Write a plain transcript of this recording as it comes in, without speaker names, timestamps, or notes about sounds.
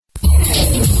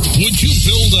Would you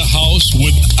build a house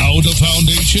without a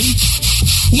foundation?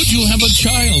 Would you have a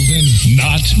child and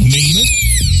not name it?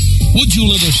 Would you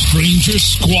let a stranger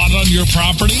squat on your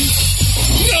property?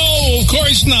 No, of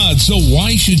course not. So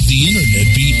why should the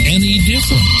internet be any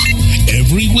different?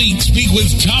 Every week, speak with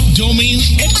top domain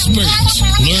experts.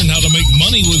 Learn how to make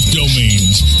money with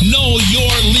domains. Know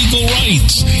your legal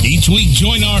rights. Each week,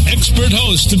 join our expert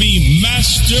host to be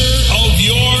master of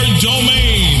your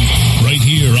domain. Right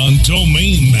here on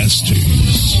Domain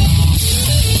Masters.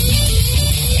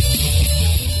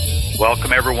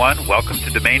 Welcome, everyone. Welcome to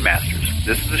Domain Masters.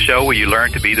 This is the show where you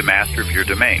learn to be the master of your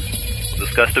domain. We'll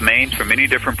discuss domains from many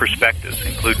different perspectives,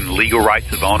 including legal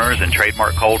rights of owners and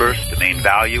trademark holders, domain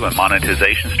value and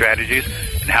monetization strategies,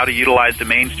 and how to utilize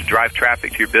domains to drive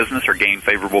traffic to your business or gain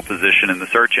favorable position in the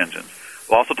search engines.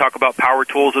 We'll also talk about power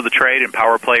tools of the trade and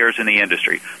power players in the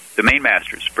industry. Domain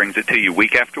Masters brings it to you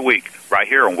week after week, right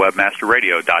here on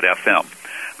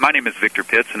webmasterradio.fm. My name is Victor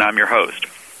Pitts, and I'm your host.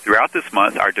 Throughout this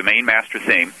month, our Domain Master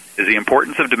theme is the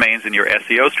importance of domains in your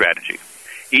SEO strategy.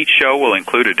 Each show will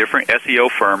include a different SEO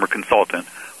firm or consultant,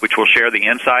 which will share the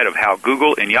insight of how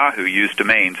Google and Yahoo use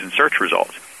domains in search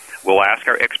results. We'll ask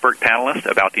our expert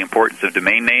panelists about the importance of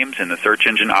domain names in the search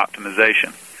engine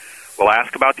optimization. We'll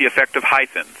ask about the effect of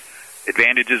hyphens,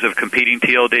 advantages of competing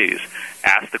TLDs,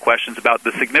 ask the questions about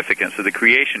the significance of the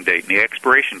creation date and the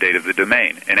expiration date of the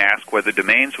domain, and ask whether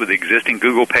domains with existing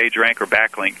Google PageRank or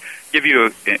backlink give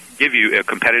you a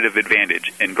competitive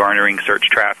advantage in garnering search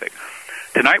traffic.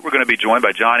 Tonight we're going to be joined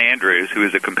by John Andrews, who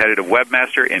is a competitive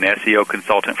webmaster and SEO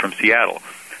consultant from Seattle,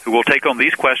 who will take on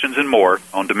these questions and more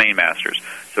on Domain Masters.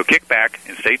 So kick back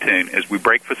and stay tuned as we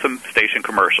break for some station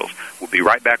commercials. We'll be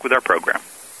right back with our program.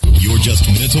 You're just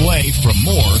minutes away from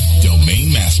more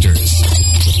Domain Masters.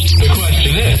 The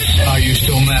question is, are you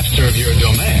still master of your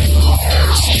domain?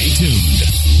 Stay tuned.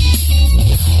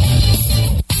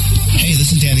 Hey,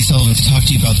 this is Danny Sullivan to talk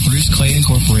to you about Bruce Clay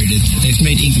Incorporated. They've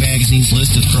made Inc. Magazine's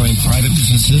list of growing private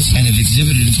businesses and have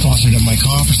exhibited and sponsored at my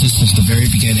conferences since the very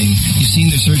beginning. You've seen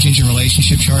their search engine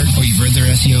relationship chart, or you've read their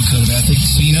SEO code of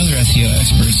ethics, so you know they're SEO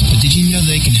experts. But did you know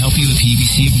they can help you with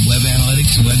PPC, web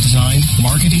analytics, web design,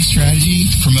 marketing strategy,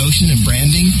 promotion, and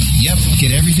branding? Yep,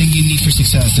 get everything you need for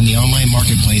success in the online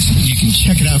marketplace. You can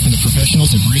check it out from the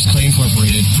professionals at Bruce Clay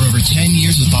Incorporated. For over 10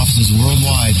 years with offices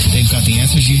worldwide, they've got the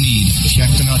answers you need. Check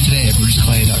them out today at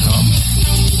bruceclay.com.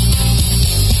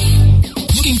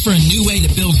 Looking for a new way to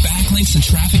build backlinks and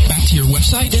traffic back to your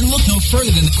website? Then look no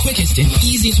further than the quickest and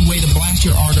easiest way to blast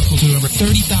your article to over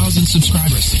 30,000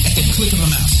 subscribers at the click of a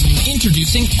mouse.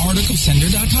 Introducing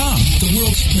ArticleSender.com, the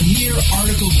world's premier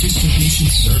article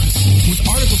distribution service. With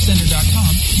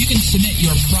ArticleSender.com, you can submit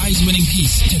your prize-winning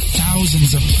piece to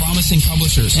thousands of promising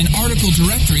publishers and article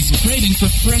directories craving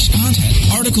for fresh content.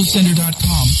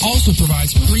 ArticleSender.com also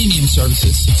provides premium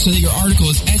services so that your article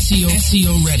is SEO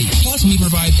ready. Plus, we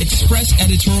provide express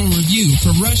editorial review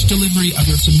for rush delivery of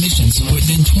your submissions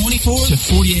within 24 to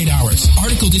 48 hours.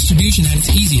 Article distribution at its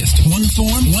easiest. One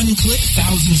form, one click,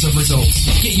 thousands of results.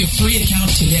 Get your free account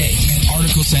today at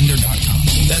ArticleSender.com.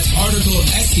 That's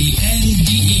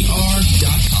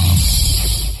ArticleSender.com.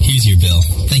 Here's your bill.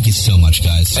 Thank you so much,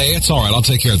 guys. Hey, it's all right. I'll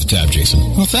take care of the tab, Jason.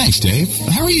 Well, thanks, Dave.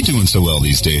 How are you doing so well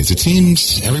these days? It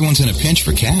seems everyone's in a pinch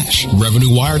for cash.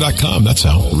 RevenueWire.com, that's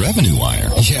how.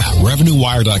 RevenueWire? Yeah,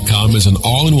 RevenueWire.com is an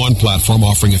all-in-one platform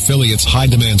offering affiliates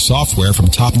high-demand software from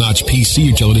top-notch PC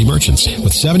utility merchants.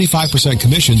 With 75%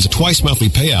 commissions, twice monthly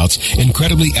payouts,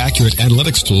 incredibly accurate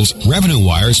analytics tools,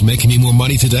 RevenueWire is making me more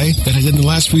money today than I did in the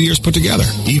last few years put together.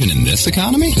 Even in this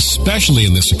economy? Especially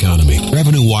in this economy.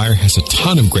 RevenueWire has a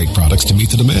ton of great products to meet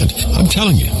the demand. I'm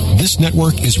telling you, this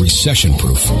network is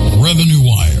recession-proof.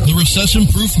 RevenueWire, the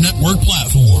recession-proof network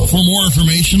platform. For more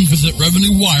information, visit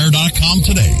RevenueWire.com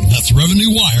today. That's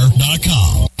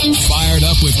RevenueWire.com. Fired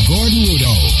up with Gordon Ludo.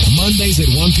 Mondays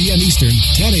at 1 p.m. Eastern,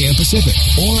 10 a.m. Pacific.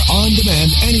 Or on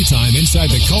demand anytime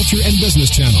inside the Culture and Business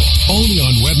Channel. Only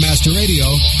on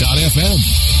WebmasterRadio.fm.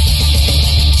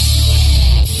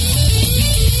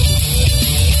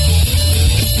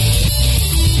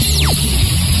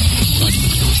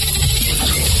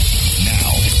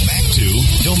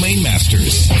 Domain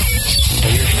Masters. So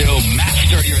you're still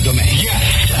master of your domain?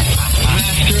 Yes.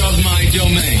 Master of my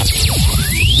domain.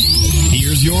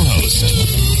 Here's your host.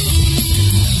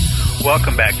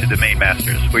 Welcome back to Domain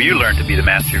Masters, where you learn to be the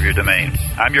master of your domain.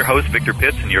 I'm your host, Victor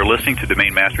Pitts, and you're listening to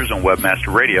Domain Masters on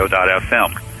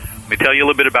webmasterradio.fm. Let me tell you a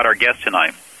little bit about our guest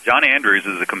tonight. John Andrews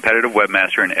is a competitive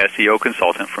webmaster and SEO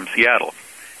consultant from Seattle.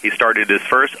 He started his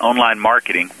first online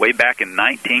marketing way back in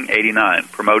 1989,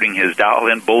 promoting his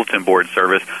dial-in bulletin board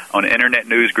service on internet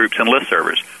news groups and list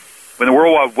servers. When the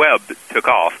World Wide Web took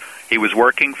off, He was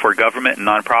working for government and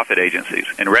nonprofit agencies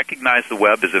and recognized the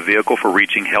web as a vehicle for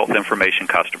reaching health information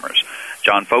customers.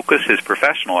 John focused his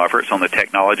professional efforts on the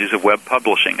technologies of web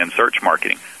publishing and search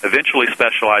marketing, eventually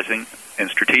specializing in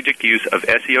strategic use of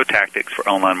SEO tactics for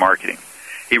online marketing.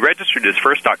 He registered his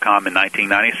first .com in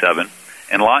 1997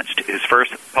 and launched his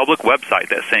first public website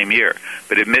that same year,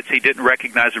 but admits he didn't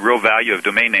recognize the real value of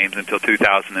domain names until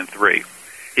 2003.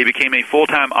 He became a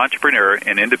full-time entrepreneur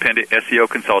and independent SEO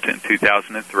consultant in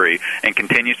 2003 and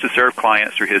continues to serve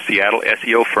clients through his Seattle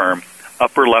SEO firm,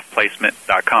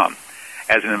 upperleftplacement.com.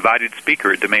 As an invited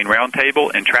speaker at Domain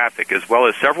Roundtable and Traffic, as well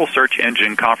as several search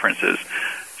engine conferences,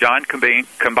 John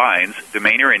combines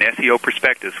domainer and SEO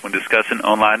perspectives when discussing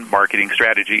online marketing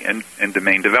strategy and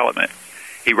domain development.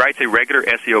 He writes a regular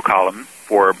SEO column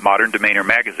for Modern Domainer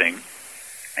magazine,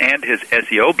 and his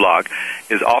SEO blog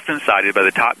is often cited by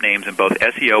the top names in both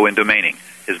SEO and domaining.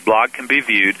 His blog can be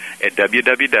viewed at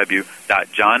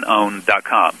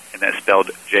www.johnown.com, and that's spelled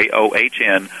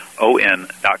JOHNON.com.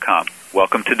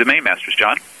 Welcome to Domain Masters,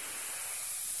 John.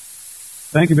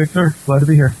 Thank you, Victor. Glad to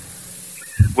be here.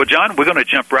 Well, John, we're going to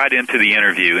jump right into the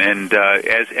interview, and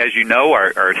as you know,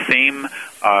 our theme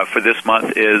for this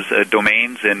month is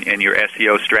domains and your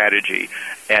SEO strategy.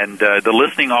 And the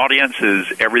listening audience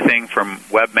is everything from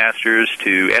webmasters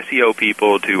to SEO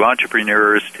people to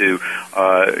entrepreneurs to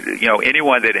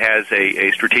anyone that has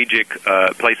a strategic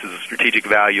places a strategic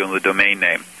value on the domain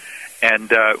name.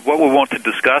 And what we want to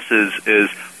discuss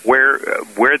is where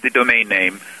the domain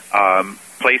name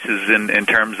places in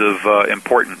terms of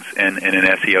importance in an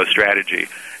SEO strategy.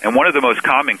 And one of the most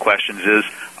common questions is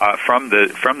from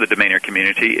the domainer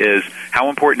community is, how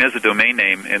important is a domain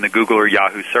name in the Google or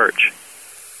Yahoo search?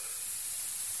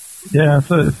 Yeah, it's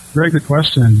a very good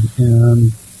question.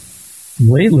 And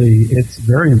lately, it's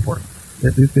very important.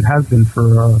 It has been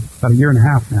for about a year and a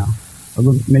half now,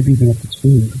 maybe even up to 2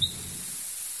 years.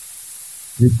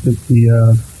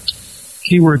 The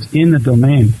keywords in the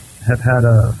domain have had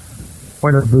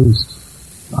quite a boost.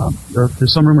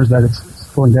 There's some rumors that it's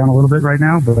going down a little bit right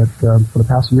now, but for the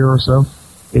past year or so,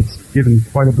 it's given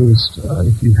quite a boost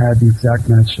if you had the exact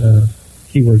match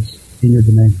keywords in your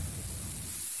domain.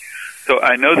 So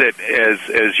I know that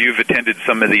as you've attended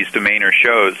some of these domainer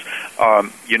shows,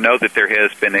 you know that there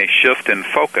has been a shift in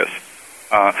focus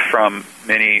from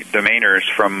many domainers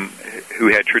who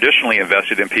had traditionally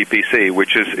invested in PPC,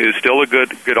 which is still a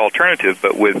good alternative,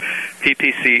 but with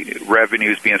PPC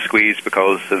revenues being squeezed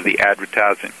because of the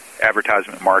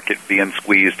advertisement market being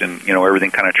squeezed, and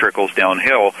everything kind of trickles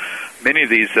downhill. Many of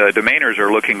these domainers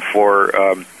are looking for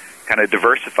kind of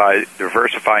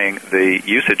diversifying the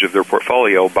usage of their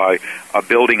portfolio by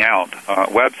building out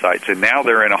websites. And now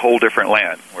they're in a whole different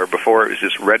land, where before it was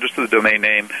just register the domain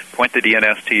name, point the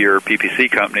DNS to your PPC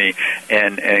company,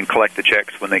 and collect the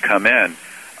checks when they come in.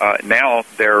 Now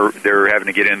they're having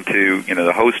to get into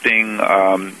the hosting,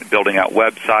 building out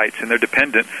websites, and they're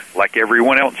dependent, like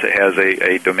everyone else that has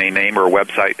a domain name or a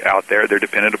website out there, they're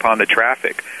dependent upon the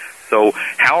traffic. So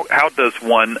how does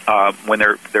one, when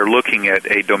they're looking at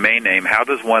a domain name, how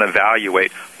does one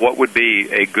evaluate what would be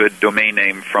a good domain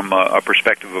name from a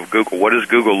perspective of Google? What does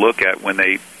Google look at when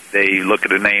they look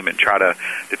at a name and try to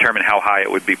determine how high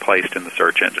it would be placed in the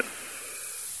search engine?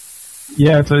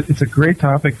 Yeah, it's a great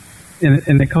topic,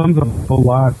 and it comes up a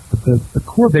lot. But the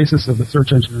core basis of the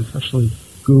search engine, especially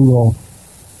Google,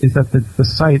 is that the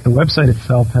website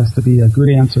itself has to be a good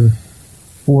answer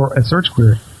for a search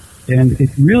query. And it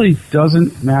really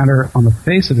doesn't matter on the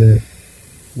face of it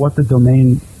what the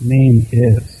domain name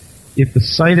is. If the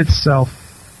site itself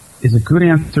is a good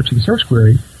answer to the search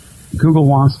query, Google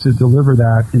wants to deliver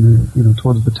that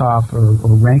towards the top or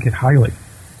rank it highly.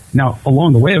 Now,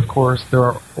 along the way, of course, there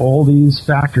are all these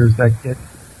factors that get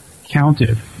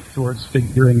counted towards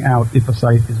figuring out if a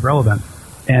site is relevant.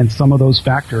 And some of those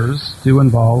factors do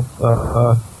involve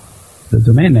the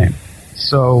domain name.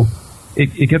 So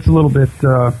it gets a little bit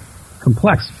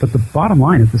complex, but the bottom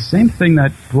line is the same thing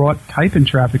that brought type-in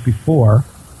traffic before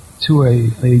to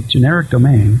a generic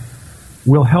domain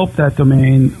will help that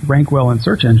domain rank well in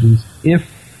search engines if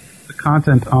the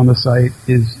content on the site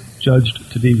is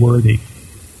judged to be worthy.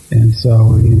 And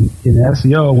so in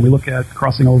SEO, when we look at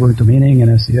crossing over domaining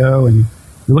and SEO, and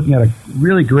you're looking at a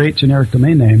really great generic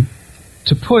domain name,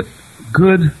 to put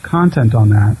good content on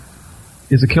that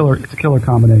is it's a killer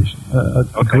combination.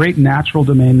 A great natural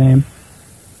domain name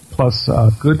plus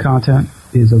good content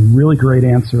is a really great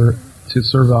answer to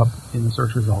serve up in the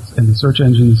search results, and the search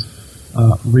engines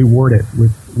reward it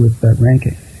with that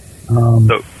ranking.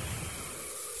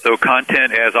 So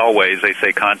content, as always, they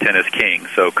say content is king.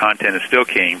 So content is still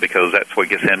king because that's what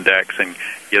gets indexed and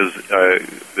gives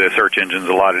the search engines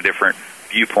a lot of different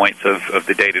viewpoints of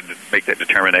the data to make that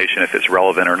determination if it's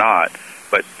relevant or not.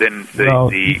 But then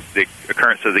the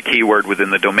occurrence of the keyword within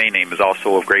the domain name is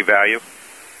also of great value?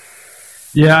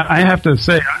 Yeah, I have to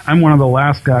say, I'm one of the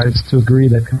last guys to agree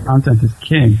that content is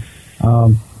king,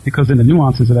 because in the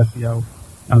nuances of SEO,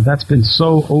 that's been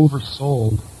so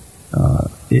oversold,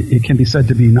 it can be said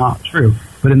to be not true.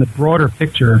 But in the broader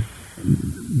picture,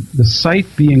 the site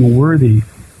being worthy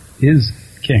is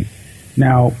king.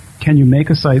 Now, can you make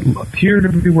a site appear to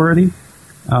be worthy,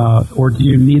 or do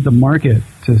you need the market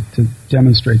to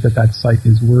demonstrate that site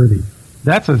is worthy?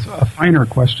 That's a finer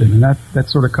question, and that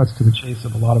sort of cuts to the chase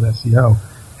of a lot of SEO.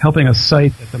 Helping a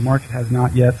site that the market has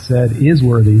not yet said is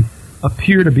worthy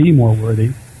appear to be more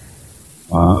worthy,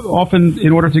 often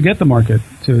in order to get the market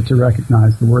to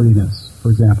recognize the worthiness, for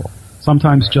example.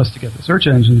 Sometimes just to get the search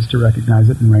engines to recognize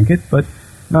it and rank it, but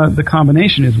the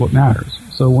combination is what matters.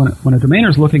 So when a domainer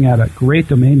is looking at a great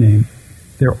domain name,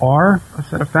 there are a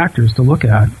set of factors to look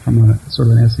at from a sort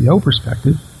of an SEO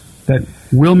perspective that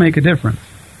will make a difference.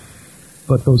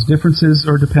 But those differences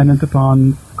are dependent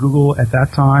upon Google at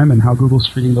that time and how Google's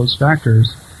treating those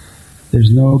factors.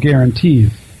 There's no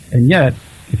guarantees. And yet,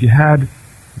 if you had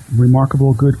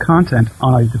remarkable good content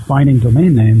on a defining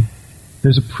domain name,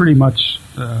 there's a pretty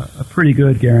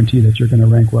good guarantee that you're going to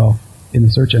rank well in the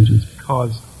search engines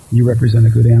because you represent a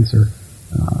good answer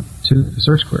to the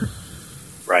search query.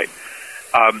 Right.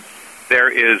 There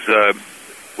is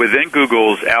within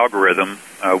Google's algorithm,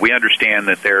 we understand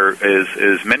that there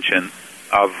is mention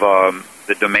of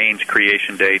the domain's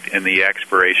creation date and the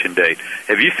expiration date.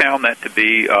 Have you found that to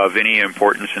be of any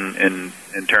importance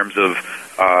in terms of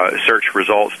search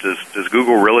results? Does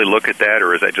Google really look at that,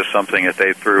 or is that just something that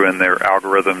they threw in their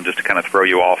algorithm just to kind of throw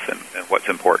you off in what's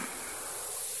important?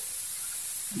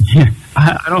 Yeah,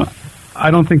 I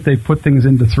don't think they put things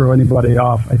in to throw anybody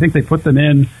off. I think they put them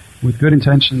in with good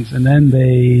intentions, and then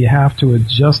they have to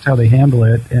adjust how they handle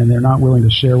it, and they're not willing to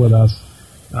share with us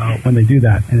when they do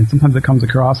that. And sometimes it comes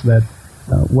across that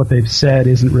what they've said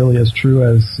isn't really as true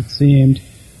as it seemed.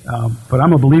 But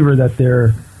I'm a believer that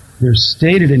their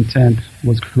stated intent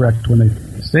was correct when they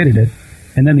stated it,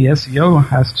 and then the SEO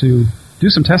has to do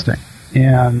some testing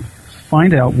and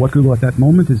find out what Google at that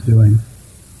moment is doing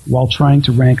while trying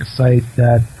to rank a site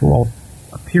that, for all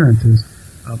appearances,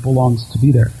 belongs to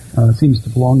be there, seems to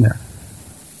belong there.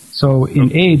 So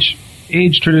in Age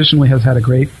traditionally has had a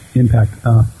great impact.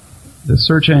 The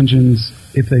search engines,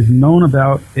 if they've known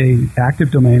about a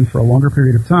active domain for a longer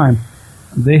period of time,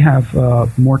 they have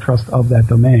more trust of that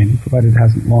domain, provided it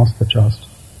hasn't lost the trust.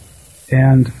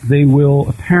 And they will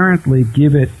apparently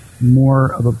give it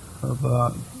more of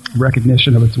a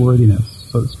recognition of its worthiness,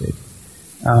 so to speak.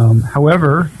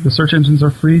 However, the search engines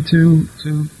are free to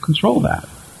control that.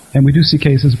 And we do see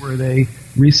cases where they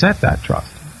reset that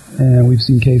trust. And we've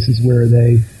seen cases where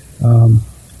they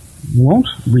won't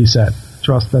reset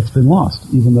trust that's been lost,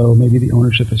 even though maybe the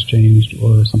ownership has changed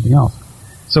or something else.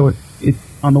 So it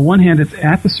on the one hand, it's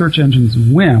at the search engine's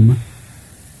whim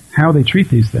how they treat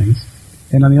these things.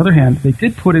 And on the other hand, they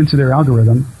did put into their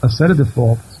algorithm a set of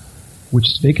defaults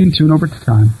which they can tune over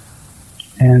time.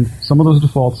 And some of those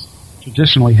defaults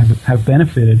traditionally have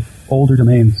benefited older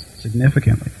domains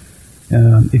significantly.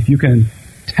 If you can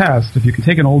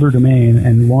take an older domain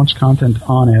and launch content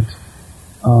on it,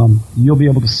 you'll be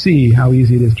able to see how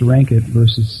easy it is to rank it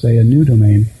versus, say, a new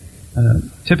domain.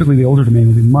 Typically, the older domain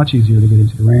will be much easier to get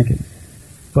into the ranking.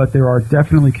 But there are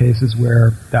definitely cases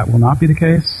where that will not be the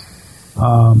case.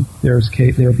 There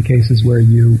will be cases where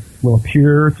you will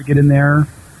appear to get in there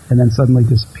and then suddenly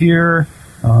disappear.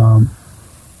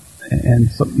 And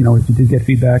so, if you did get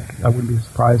feedback, I wouldn't be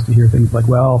surprised to hear things like,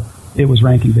 well, it was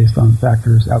ranking based on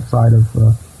factors outside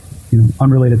of,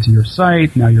 unrelated to your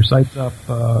site. Now your site's up,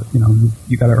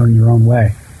 you got to earn your own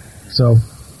way. So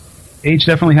age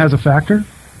definitely has a factor.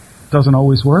 Doesn't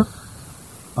always work,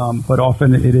 but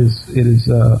often it is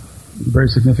a very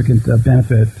significant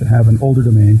benefit to have an older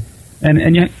domain.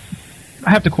 And yet,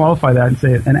 I have to qualify that and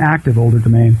say an active older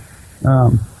domain.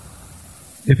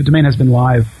 If a domain has been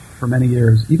live for many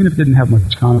years, even if it didn't have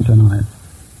much content on it,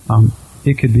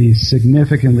 it could be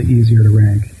significantly easier to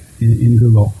rank in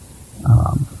Google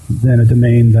than a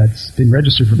domain that's been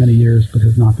registered for many years but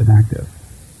has not been active.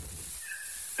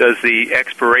 Does the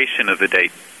expiration of the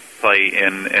date play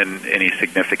in any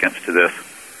significance to this?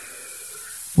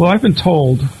 Well, I've been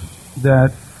told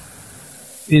that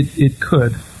it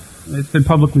could. It's been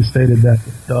publicly stated that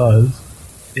it does.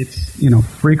 It's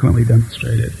frequently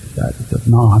demonstrated that it does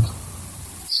not.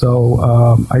 So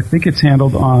I think it's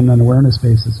handled on an awareness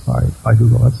basis by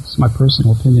Google. That's just my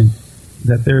personal opinion.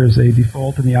 That there is a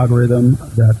default in the algorithm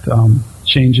that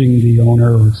changing the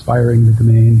owner or expiring the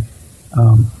domain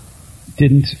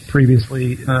didn't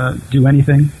previously do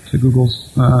anything to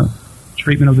Google's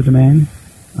treatment of the domain.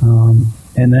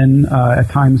 And then at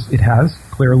times it has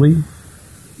clearly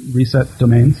reset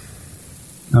domains.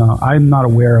 I'm not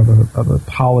aware of a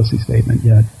policy statement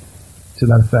yet to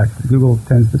that effect. Google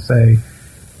tends to say,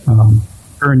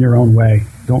 earn your own way.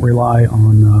 Don't rely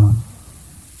on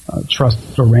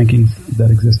trust or rankings that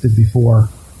existed before.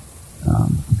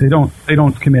 They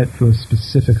don't commit to a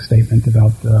specific statement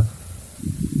about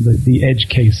the edge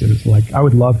cases. Like, I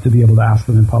would love to be able to ask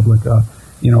them in public,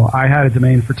 I had a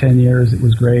domain for 10 years. It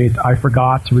was great. I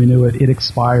forgot to renew it. It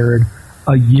expired.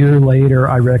 A year later,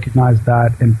 I recognized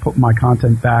that and put my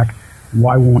content back.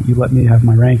 Why won't you let me have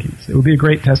my rankings? It would be a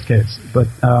great test case, but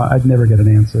I'd never get an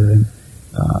answer. And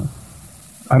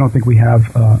I don't think we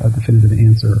have a definitive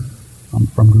answer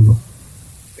from Google.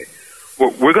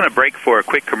 We're going to break for a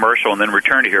quick commercial and then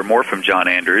return to hear more from John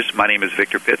Andrews. My name is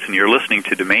Victor Pitts, and you're listening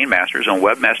to Domain Masters on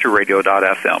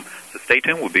WebmasterRadio.fm. So stay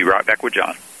tuned. We'll be right back with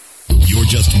John. You're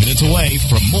just minutes away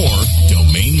from more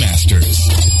Domain Masters.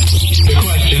 The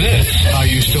question is, are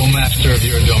you still master of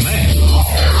your domain?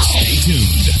 Stay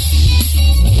tuned.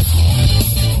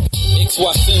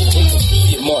 XY7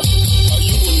 affiliate market. Are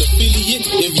you an affiliate?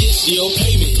 If yes, you'll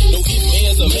pay me. No ifs,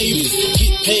 ands, or maybes.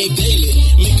 Get paid daily.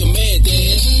 Make a mad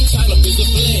dash. Sign up is a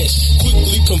flash.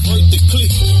 Quickly convert the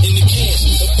clicks into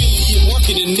cash. Affiliate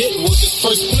marketing network is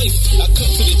first place. I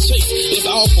cut to the chase. It's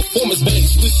all performance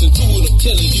based. Listen to what I'm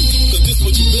telling you, cause this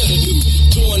what you better do.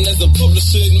 Join as a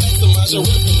publisher and maximize your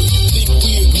revenue. Think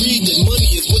we agreed that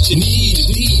money is what you need.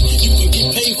 You can get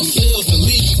paid for sales and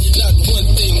leads. Not one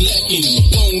thing lacking.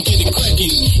 Don't get it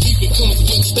cracking. Even comes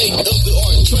with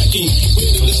state-of-the-art tracking.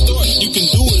 Ready to start? You can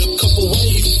do it a couple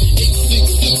ways.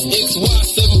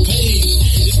 X66XY7 page.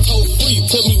 It's toll free.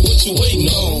 Tell me what you waiting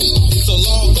on. So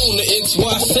log on to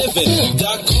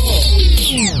XY7.com.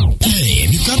 Hey,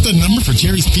 have you got the number for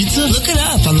Jerry's Pizza? Look it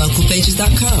up on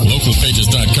localpages.com.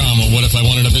 Localpages.com. Well, what if I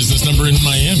wanted a business number in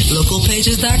Miami?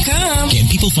 Localpages.com. Can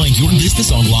people find your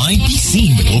business online? Be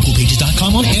seen with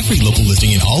localpages.com on every local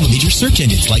listing in all the major search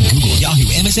engines like Google, Yahoo,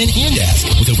 MSN, and Ask.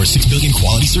 With over 6 billion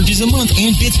quality searches a month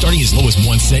and bids starting as low as 1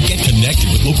 cent, get connected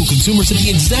with local consumers at the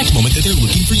exact moment that they're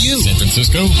looking for you. San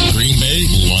Francisco, Green Bay,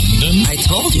 London. I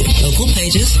told you.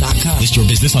 Localpages.com. List your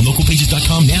business on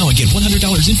localpages.com now and get $100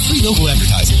 in free local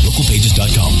advertising.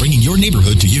 Localpages.com, bringing your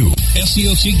neighborhood to you.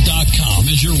 SEOseek.com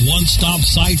is your one-stop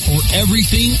site for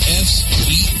everything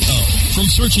SEO. From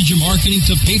search engine marketing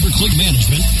to pay-per-click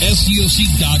management,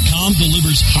 SEOseek.com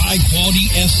delivers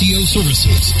high-quality SEO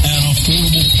services at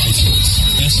affordable prices.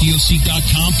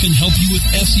 SEOseek.com can help you with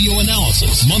SEO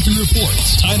analysis, monthly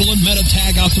reports, title and meta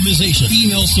tag optimization,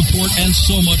 email support, and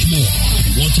so much more.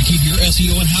 Want to keep your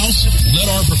SEO in-house? Let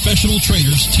our professional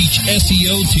trainers teach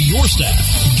SEO to your staff.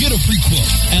 Get a free quote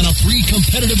and a free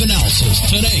competitive analysis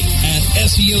today at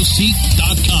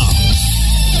SEOseek.com.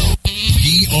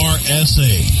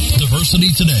 PRSA,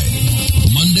 Diversity Today,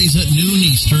 Mondays at noon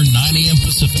Eastern, 9 a.m.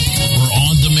 Pacific, or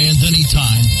on demand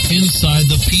anytime inside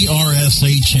the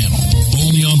PRSA channel,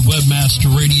 only on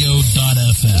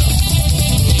WebmasterRadio.fm.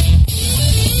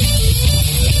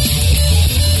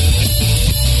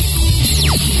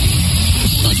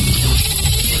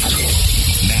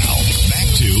 Now, back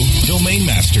to Domain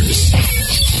Masters.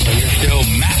 So you're still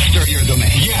master of your domain?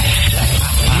 Yes.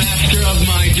 Master of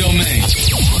my domain.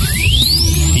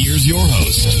 Here's your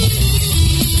host.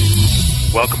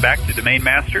 Welcome back to Domain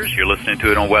Masters. You're listening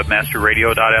to it on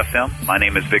WebmasterRadio.fm. My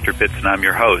name is Victor Pitts, and I'm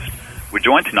your host. We're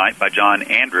joined tonight by John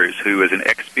Andrews, who is an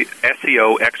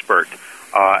SEO expert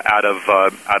out of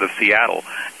Seattle.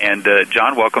 And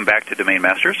John, welcome back to Domain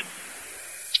Masters.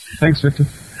 Thanks, Victor.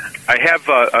 I have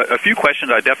a few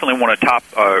questions I definitely want to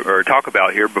talk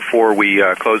about here before we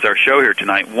close our show here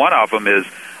tonight. One of them is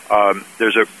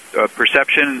there's a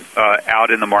perception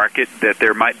out in the market that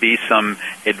there might be some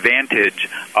advantage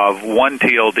of one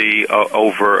TLD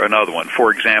over another one.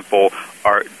 For example,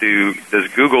 does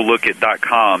Google look at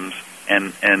 .coms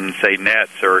and say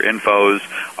nets or infos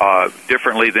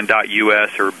differently than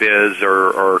 .us or biz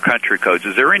or country codes?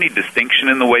 Is there any distinction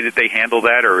in the way that they handle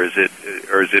that, or is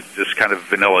it just kind of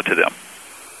vanilla to them?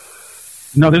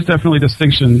 No, there's definitely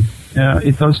distinction.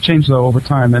 It does change though over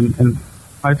time, and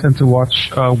I tend to watch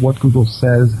what Google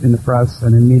says in the press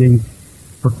and in meeting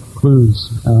for clues.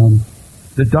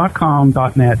 The .com,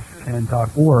 .net, and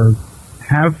 .org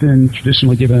have been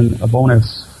traditionally given a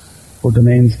bonus for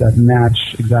domains that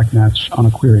exact match on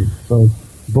a query. So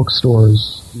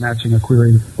bookstores, matching a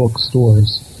query with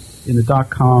bookstores. In the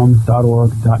 .com,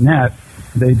 .org, .net,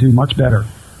 they do much better,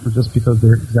 just because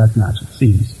they're exact match, it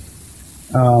seems.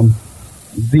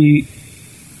 The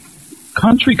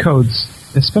country codes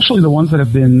especially the ones that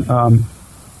have been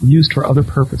used for other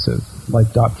purposes, like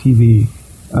 .tv,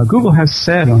 Google has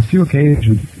said on a few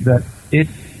occasions that it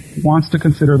wants to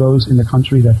consider those in the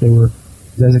country that they were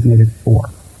designated for.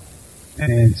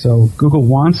 And so Google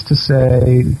wants to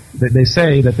say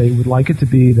that they would like it to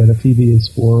be that a TV is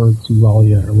for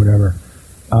Tuvalu or whatever.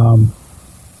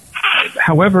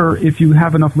 However, if you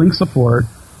have enough link support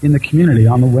in the community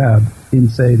on the web in,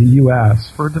 say, the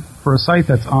U.S. for a site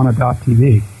that's on a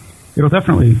 .tv, it'll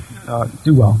definitely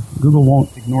do well. Google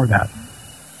won't ignore that.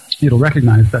 It'll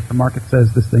recognize that the market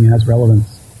says this thing has relevance,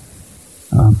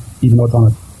 even though it's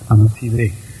on a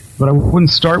TV. But I wouldn't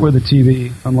start with a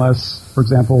TV unless, for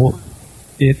example,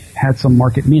 it had some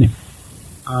market meaning.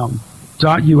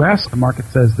 .us, the market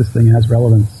says this thing has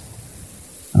relevance,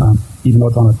 even though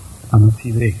it's on a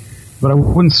TV. But I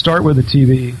wouldn't start with a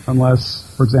TV unless,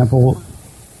 for example,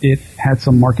 it had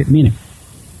some market meaning.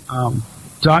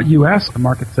 .us, the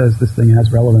market says this thing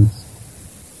has relevance,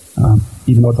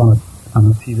 even though it's on a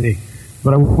TV.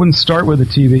 But I wouldn't start with a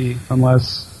TV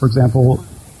unless, for example,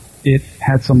 it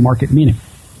had some market meaning.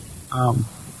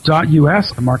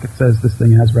 .us, the market says this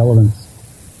thing has relevance,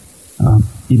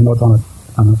 even though it's on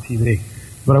a TV.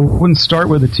 But I wouldn't start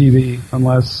with a TV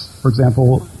unless, for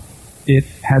example, it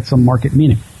had some market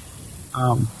meaning.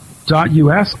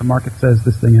 .us, the market says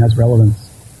this thing has relevance,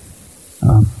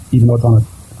 even though it's on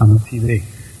a TV.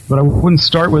 But I wouldn't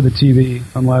start with a TV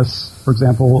unless, for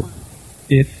example,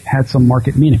 it had some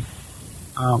market meaning.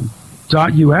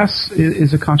 .us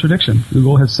is a contradiction.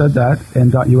 Google has said that,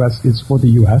 and .us is for the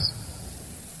U.S.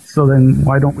 So then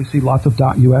why don't we see lots of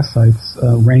 .us sites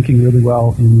ranking really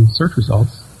well in search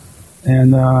results?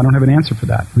 And I don't have an answer for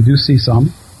that. We do see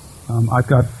some. I've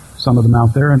got some of them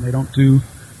out there, and they don't do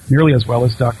nearly as well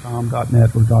as .com,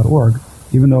 .net, or .org,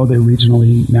 even though they're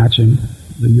regionally matching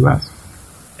the U.S.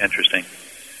 Interesting.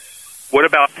 What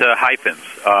about hyphens?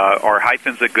 Are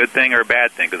hyphens a good thing or a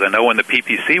bad thing? Because I know in the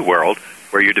PPC world,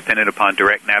 where you're dependent upon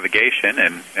direct navigation,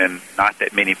 and not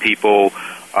as many people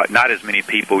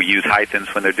use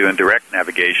hyphens when they're doing direct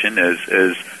navigation as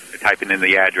typing in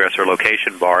the address or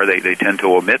location bar. They tend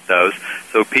to omit those.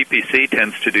 So PPC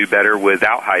tends to do better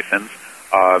without hyphens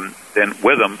than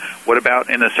with them. What about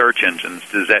in the search engines?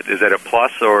 Is that a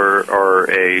plus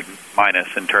or a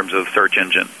minus in terms of search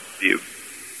engine view?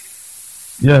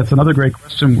 Yeah, it's another great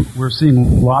question. We're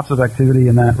seeing lots of activity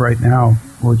in that right now,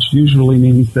 which usually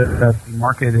means that the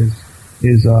market is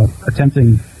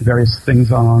attempting various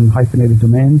things on hyphenated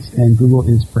domains, and Google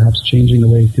is perhaps changing the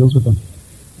way it deals with them.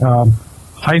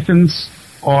 Hyphens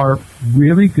are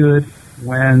really good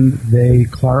when they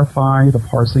clarify the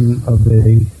parsing of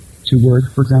a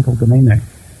two-word, for example, domain name.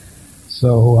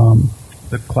 So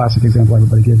the classic example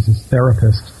everybody gives is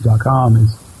therapist.com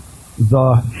is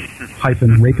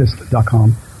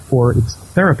the-rapist.com, or it's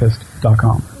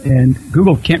therapist.com. And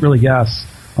Google can't really guess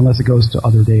unless it goes to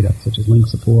other data, such as link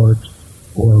support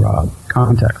or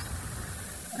context.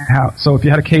 So if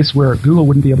you had a case where Google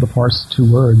wouldn't be able to parse two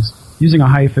words, using a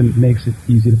hyphen makes it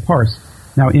easy to parse.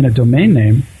 Now, in a domain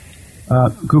name,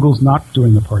 Google's not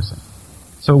doing the parsing.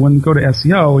 So when you go to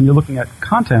SEO and you're looking at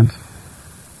content,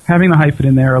 having the hyphen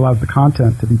in there allows the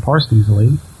content to be parsed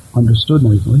easily, understood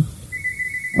more easily.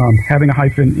 Having a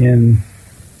hyphen in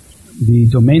the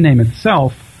domain name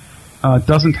itself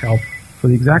doesn't help for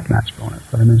the exact match bonus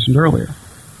that I mentioned earlier.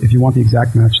 If you want the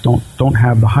exact match, don't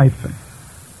have the hyphen.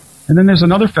 And then there's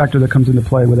another factor that comes into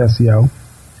play with SEO,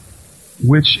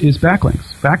 which is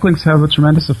backlinks. Backlinks have a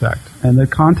tremendous effect, and the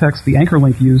context, the anchor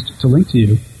link used to link to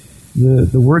you,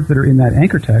 the words that are in that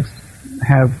anchor text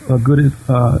have a good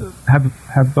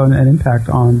have an impact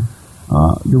on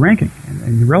your ranking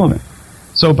and your relevance.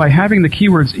 So by having the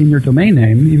keywords in your domain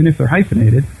name, even if they're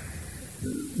hyphenated,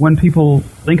 when people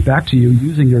link back to you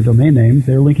using your domain name,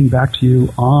 they're linking back to you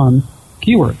on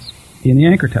keywords in the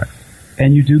anchor text.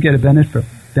 And you do get a benefit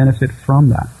from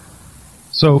that.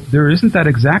 So there isn't that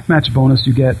exact match bonus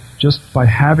you get just by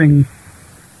having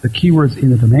the keywords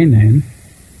in the domain name.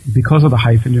 Because of the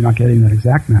hyphen, you're not getting that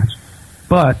exact match.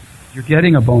 But you're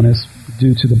getting a bonus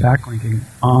due to the backlinking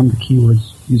on the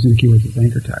keywords, using the keywords as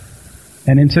anchor text.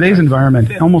 And in today's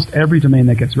environment, almost every domain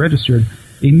that gets registered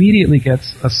immediately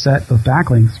gets a set of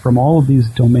backlinks from all of these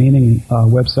domaining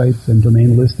websites and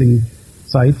domain listing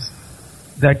sites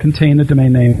that contain the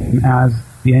domain name as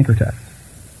the anchor text.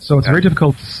 So it's very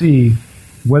difficult to see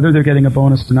whether they're getting a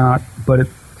bonus or not, but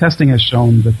testing has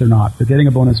shown that they're not. They're getting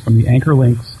a bonus from the anchor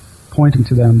links pointing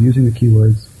to them using the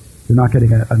keywords. They're not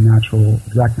getting a natural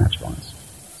exact match bonus.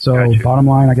 So bottom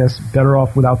line, I guess, better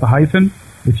off without the hyphen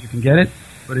if you can get it.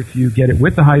 But if you get it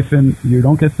with the hyphen, you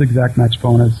don't get the exact match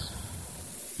bonus.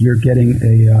 You're getting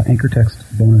a anchor text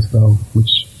bonus, though,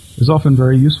 which is often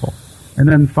very useful. And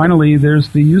then finally, there's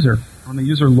the user. When the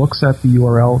user looks at the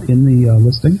URL in the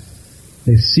listing,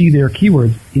 they see their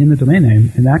keyword in the domain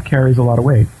name, and that carries a lot of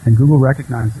weight. And Google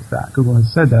recognizes that. Google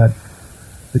has said that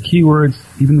the keywords,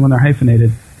 even when they're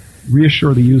hyphenated,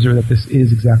 reassure the user that this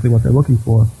is exactly what they're looking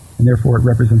for, and therefore it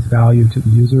represents value to the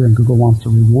user, and Google wants to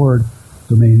reward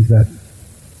domains that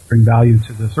bring value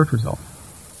to the search result.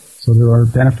 So there are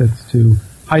benefits to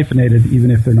hyphenated,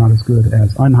 even if they're not as good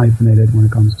as unhyphenated when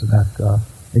it comes to that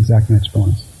exact match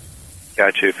bonus.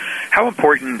 Got you. How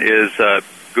important is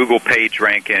Google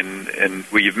PageRank, and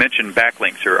well, you've mentioned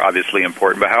backlinks are obviously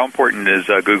important, but how important is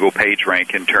Google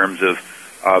PageRank in terms of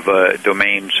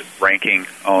domains ranking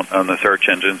on the search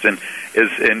engines? And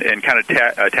kind of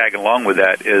tagging along with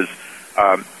that is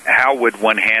how would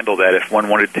one handle that if one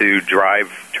wanted to drive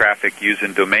traffic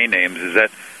using domain names? Is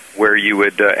that where you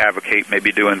would advocate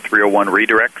maybe doing 301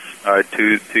 redirects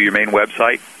to your main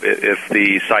website if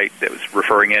the site that was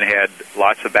referring in had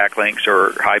lots of backlinks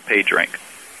or high page rank?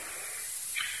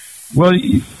 Well,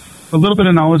 a little bit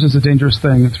of knowledge is a dangerous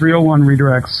thing. 301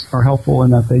 redirects are helpful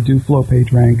in that they do flow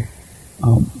page rank.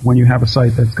 When you have a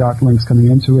site that's got links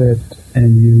coming into it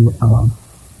and you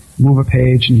move a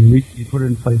page and you put it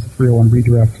in place, a 301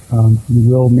 redirect, you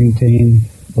will maintain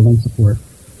the link support.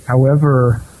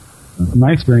 However,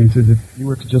 my experience is if you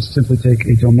were to just simply take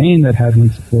a domain that had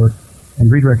link support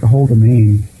and redirect the whole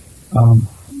domain,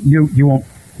 you won't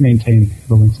maintain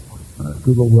the link support.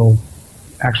 Google will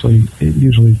actually,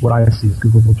 usually what I see is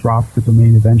Google will drop the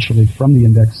domain eventually from the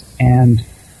index and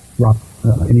drop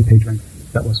any page rank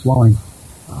that was swelling.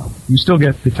 You still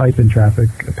get the type-in traffic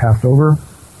passed over,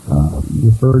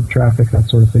 referred traffic, that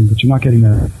sort of thing, but you're not getting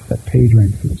that page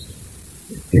rank boost.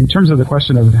 In terms of the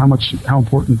question of how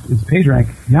important is page rank,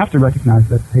 you have to recognize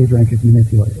that page rank is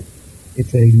manipulated.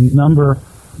 It's a number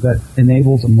that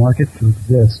enables a market to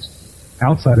exist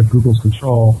outside of Google's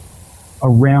control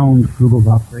around Google's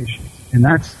operations. And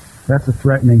that's a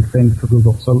threatening thing for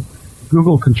Google. So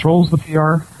Google controls the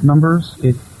PR numbers,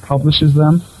 it publishes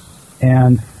them,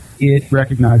 and it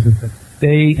recognizes that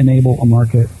they enable a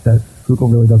market that Google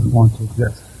really doesn't want to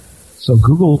exist. So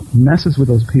Google messes with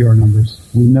those PR numbers.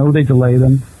 We know they delay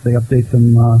them. They update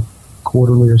them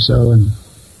quarterly or so. And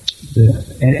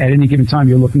at any given time,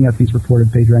 you're looking at these reported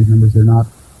PageRank numbers. They're not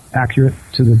accurate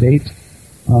to the date.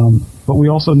 But we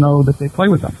also know that they play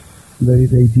with them. They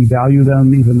devalue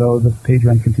them even though the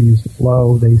PageRank continues to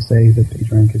flow. They say that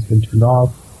PageRank has been turned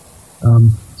off.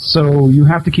 So you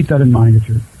have to keep that in mind if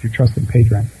you're trusting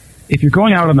PageRank. If you're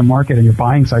going out on the market and you're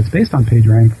buying sites based on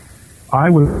PageRank, I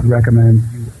would recommend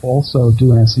you also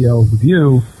do an SEO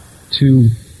review to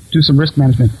do some risk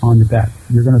management on your bet.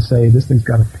 You're going to say, this thing's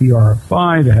got a PR of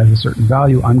 5, it has a certain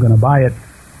value, I'm going to buy it.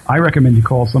 I recommend you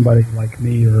call somebody like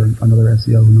me or another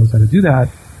SEO who knows how to do that,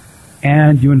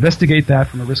 and you investigate that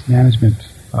from a risk management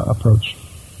approach.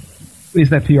 Is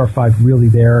that PR 5 really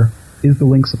there? Is the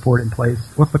link support in place?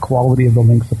 What's the quality of the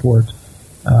link support?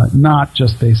 Not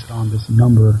just based on this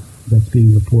number that's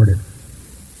being reported.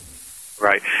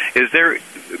 Right. Is there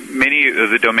many of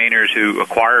the domainers who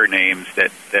acquire names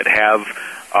that have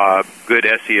good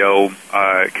SEO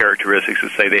characteristics,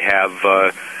 that say they have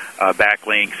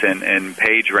backlinks and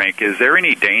page rank? Is there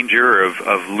any danger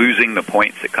of losing the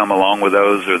points that come along with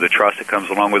those or the trust that comes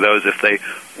along with those if they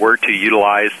were to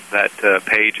utilize that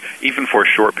page, even for a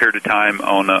short period of time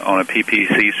on a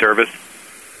PPC service?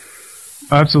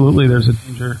 Absolutely, there's a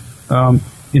danger.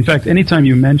 In fact, anytime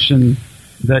you mention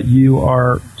that you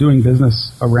are doing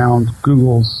business around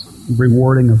Google's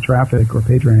rewarding of traffic or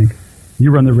PageRank,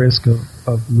 you run the risk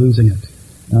of losing it.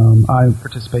 I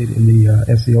participate in the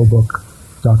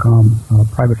SEObook.com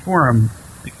private forum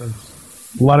because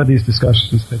a lot of these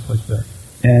discussions take place there.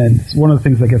 And one of the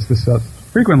things that gets discussed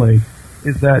frequently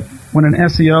is that when an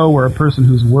SEO or a person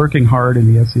who's working hard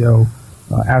in the SEO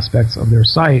aspects of their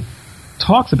site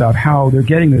talks about how they're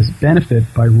getting this benefit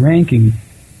by ranking,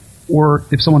 or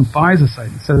if someone buys a site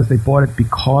and says they bought it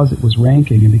because it was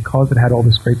ranking and because it had all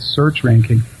this great search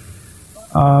ranking,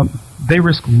 they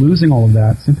risk losing all of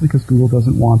that simply because Google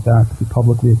doesn't want that to be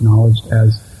publicly acknowledged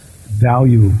as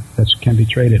value that can be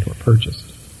traded or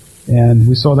purchased. And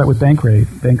we saw that with Bankrate.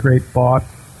 Bankrate bought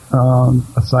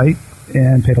a site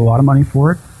and paid a lot of money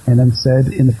for it, and then said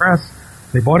in the press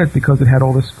they bought it because it had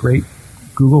all this great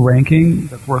Google ranking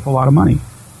that's worth a lot of money.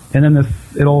 And then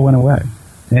it all went away.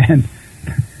 And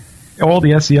all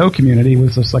the SEO community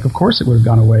was just like, of course it would have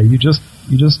gone away. You just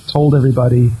told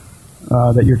everybody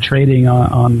that you're trading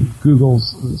on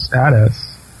Google's status,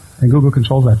 and Google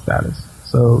controls that status.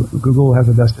 So Google has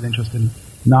a vested interest in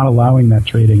not allowing that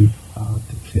trading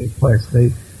to take place.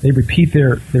 they repeat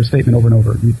their statement over and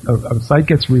over. A site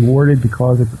gets rewarded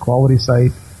because it's a quality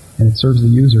site and it serves the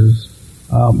users.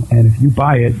 And if you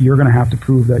buy it, you're going to have to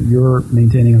prove that you're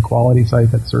maintaining a quality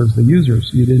site that serves the users.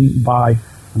 You didn't buy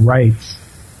rights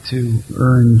to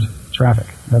earned traffic.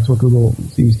 That's what Google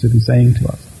seems to be saying to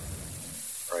us.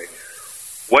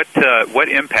 What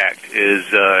impact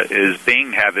is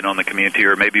Bing having on the community,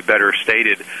 or maybe better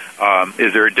stated,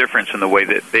 is there a difference in the way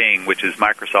that Bing, which is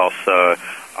Microsoft's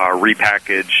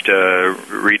repackaged,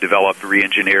 redeveloped,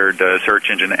 re-engineered search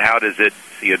engine, how does it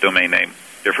see a domain name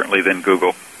differently than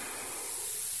Google?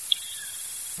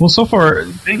 Well, so far,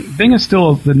 Bing is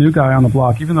still the new guy on the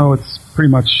block, even though it's pretty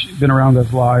much been around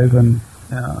as live, and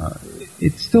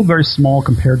it's still very small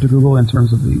compared to Google in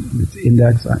terms of its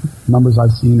index. Numbers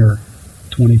I've seen are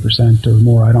 20% or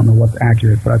more. I don't know what's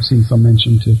accurate, but I've seen some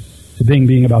mention to Bing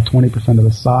being about 20% of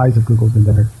the size of Google's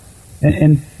index.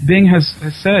 And Bing has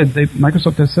said,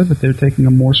 Microsoft has said that they're taking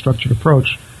a more structured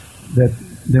approach, that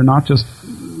they're not just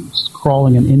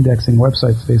crawling and indexing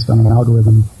websites based on an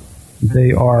algorithm.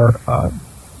 They are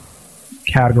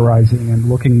categorizing and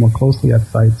looking more closely at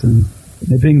sites, and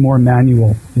they're being more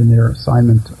manual in their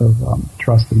assignment of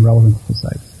trust and relevance to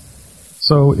sites.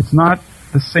 So it's not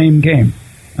the same game.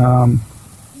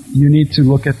 You need to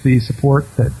look at the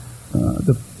support that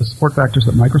the support factors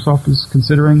that Microsoft is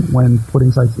considering when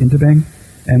putting sites into Bing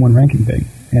and when ranking Bing.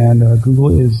 And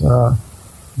Google is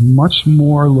much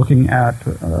more looking at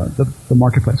the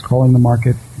marketplace, crawling the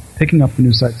market, picking up the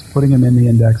new sites, putting them in the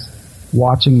index,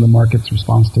 watching the market's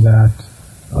response to that,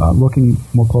 looking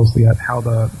more closely at how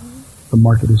the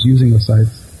market is using the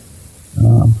sites.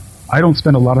 I don't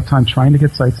spend a lot of time trying to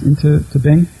get sites into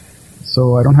Bing,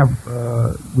 so I don't have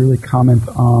really comment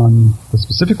on the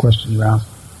specific question you asked.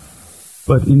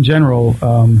 But in general,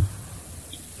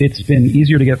 it's been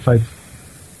easier to get sites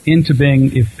into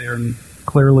Bing if they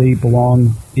clearly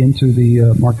belong into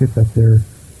the market that they're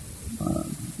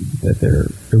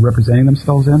representing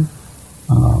themselves in.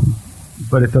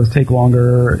 But it does take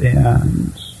longer,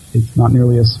 and it's not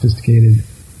nearly as sophisticated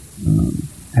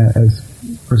as,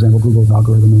 for example, Google's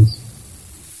algorithm is.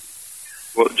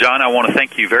 Well, John, I want to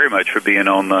thank you very much for being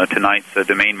on tonight's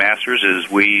Domain Masters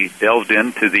as we delved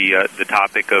into the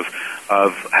topic of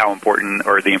how important,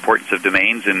 or the importance of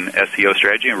domains in SEO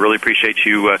strategy, and really appreciate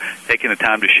you taking the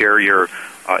time to share your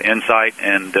insight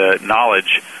and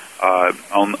knowledge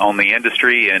on the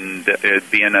industry, and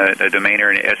being a domainer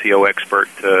and an SEO expert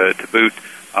to boot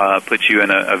puts you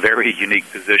in a very unique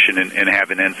position in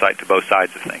having insight to both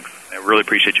sides of things. I really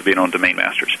appreciate you being on Domain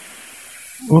Masters.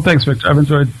 Well, thanks, Victor. I've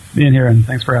enjoyed being here, and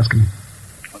thanks for asking me.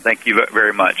 Thank you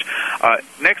very much.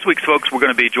 Next week, folks, we're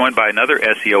going to be joined by another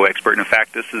SEO expert. In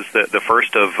fact, this is the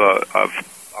first of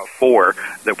four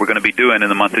that we're going to be doing in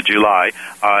the month of July.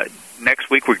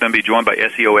 Next week, we're going to be joined by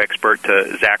SEO expert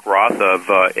Zach Roth of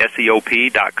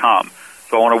SEOP.com.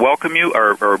 So I want to welcome you,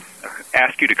 or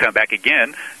ask you to come back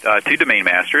again to Domain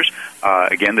Masters.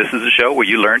 Again, this is a show where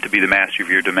you learn to be the master of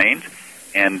your domains.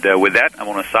 And with that, I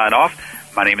want to sign off.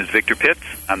 My name is Victor Pitts.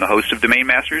 I'm the host of Domain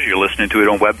Masters. You're listening to it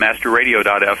on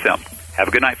webmasterradio.fm. Have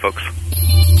a good night, folks.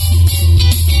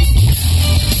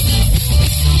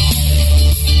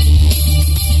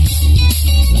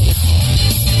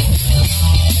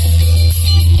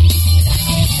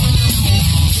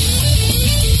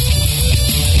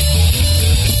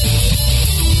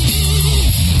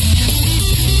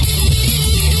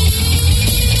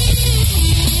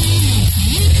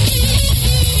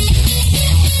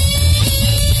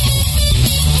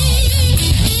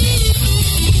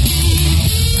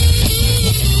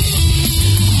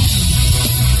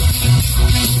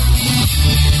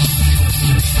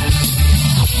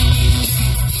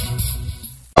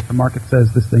 The market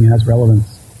says this thing has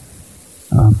relevance,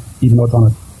 even though it's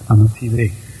on a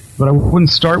TV. But I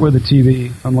wouldn't start with a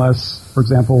TV unless, for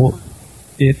example,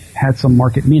 it had some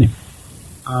market meaning.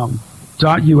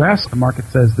 .us, the market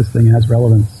says this thing has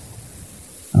relevance,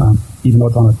 even though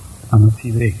it's on a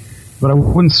TV. But I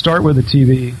wouldn't start with a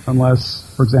TV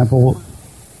unless, for example,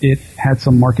 it had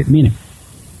some market meaning.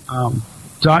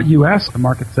 .us, the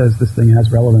market says this thing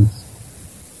has relevance,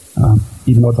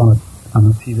 even though it's on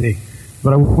a TV.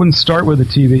 But I wouldn't start with a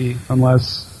TV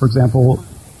unless, for example,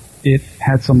 it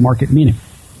had some market meaning.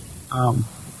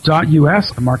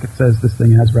 .us, the market says this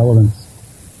thing has relevance,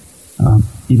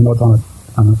 even though it's on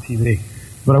a TV.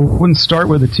 But I wouldn't start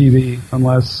with a TV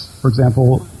unless, for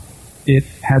example, it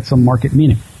had some market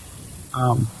meaning.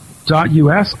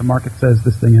 .us, the market says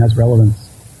this thing has relevance,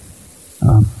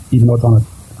 even though it's on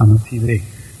a TV.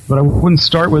 But I wouldn't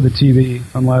start with a TV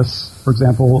unless, for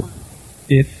example,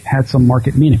 it had some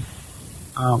market meaning.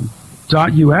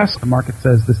 .us, the market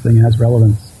says this thing has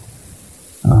relevance,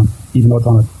 even though it's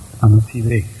on a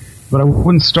TV. But I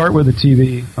wouldn't start with a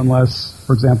TV unless,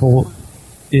 for example,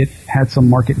 it had some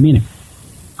market meaning.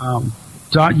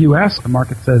 .us, the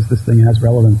market says this thing has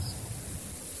relevance,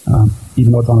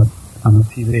 even though it's on a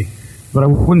TV. But I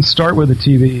wouldn't start with a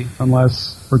TV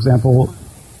unless, for example,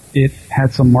 it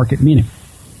had some market meaning.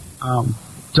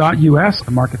 .us,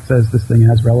 the market says this thing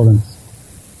has relevance,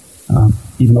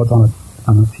 even though it's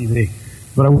on a TV.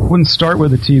 But I wouldn't start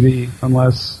with a TV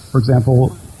unless, for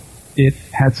example, it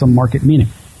had some market meaning.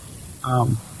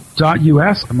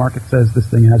 .us, the market says this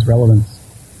thing has relevance,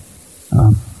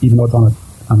 even though it's on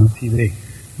a TV.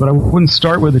 But I wouldn't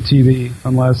start with a TV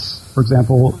unless, for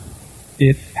example,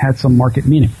 it had some market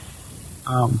meaning.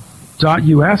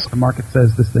 .us, the market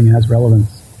says this thing has relevance,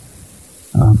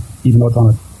 even though it's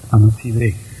on a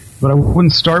TV. But I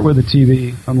wouldn't start with a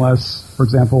TV unless, for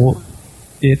example,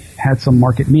 it had some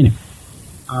market meaning.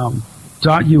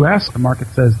 .us, the market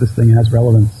says this thing has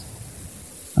relevance,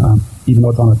 even though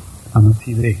it's on a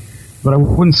TV. But I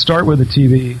wouldn't start with a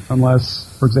TV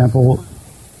unless, for example,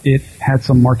 it had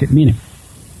some market meaning.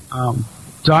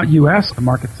 .us, the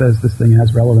market says this thing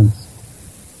has relevance,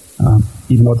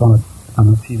 even though it's on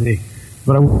a TV.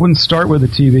 But I wouldn't start with a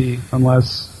TV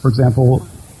unless, for example,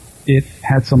 it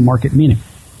had some market meaning.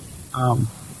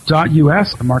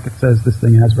 .us, the market says this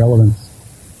thing has relevance,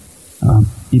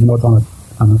 even though it's on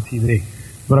a TV.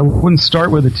 But I wouldn't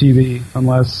start with a TV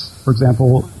unless, for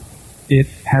example, it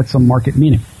had some market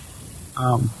meaning.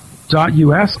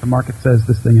 .us, the market says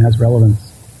this thing has relevance,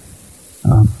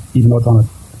 even though it's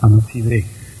on a TV.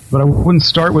 But I wouldn't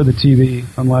start with a TV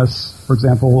unless, for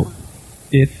example,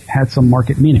 it had some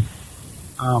market meaning.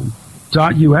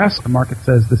 .us, the market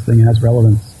says this thing has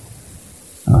relevance,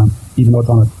 even though it's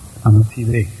on a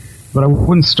TV. But I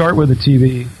wouldn't start with a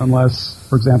TV unless,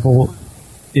 for example,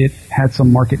 it had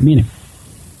some market meaning.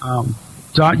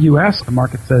 .us, the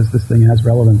market says this thing has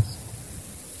relevance,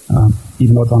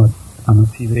 even though it's on a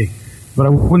TV. But I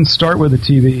wouldn't start with a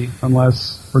TV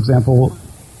unless, for example,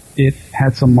 it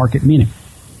had some market meaning.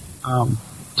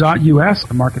 .us,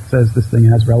 the market says this thing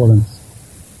has relevance,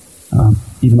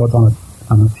 even though it's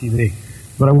on a TV.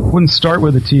 But I wouldn't start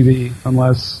with a TV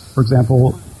unless, for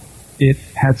example, it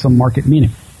had some market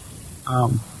meaning.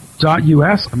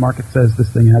 .us, the market says this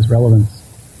thing has relevance,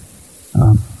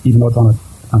 even though it's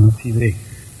on a TV.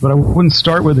 But I wouldn't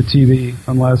start with a TV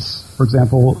unless, for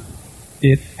example,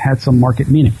 it had some market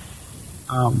meaning.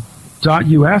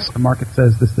 .us, the market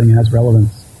says this thing has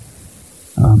relevance,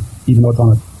 even though it's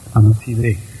on a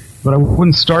TV. But I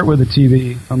wouldn't start with a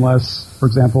TV unless, for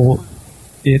example,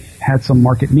 it had some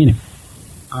market meaning.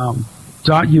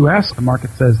 .us, the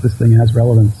market says this thing has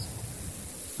relevance,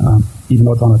 even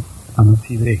though it's on a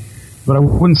TV. But I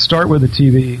wouldn't start with a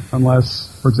TV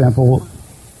unless, for example,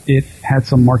 it had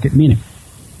some market meaning.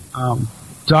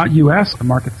 .us, the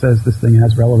market says this thing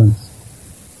has relevance,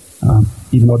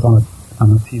 even though it's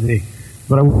on a TV.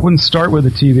 But I wouldn't start with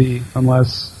a TV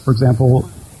unless, for example,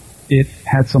 it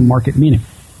had some market meaning.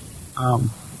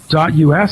 .us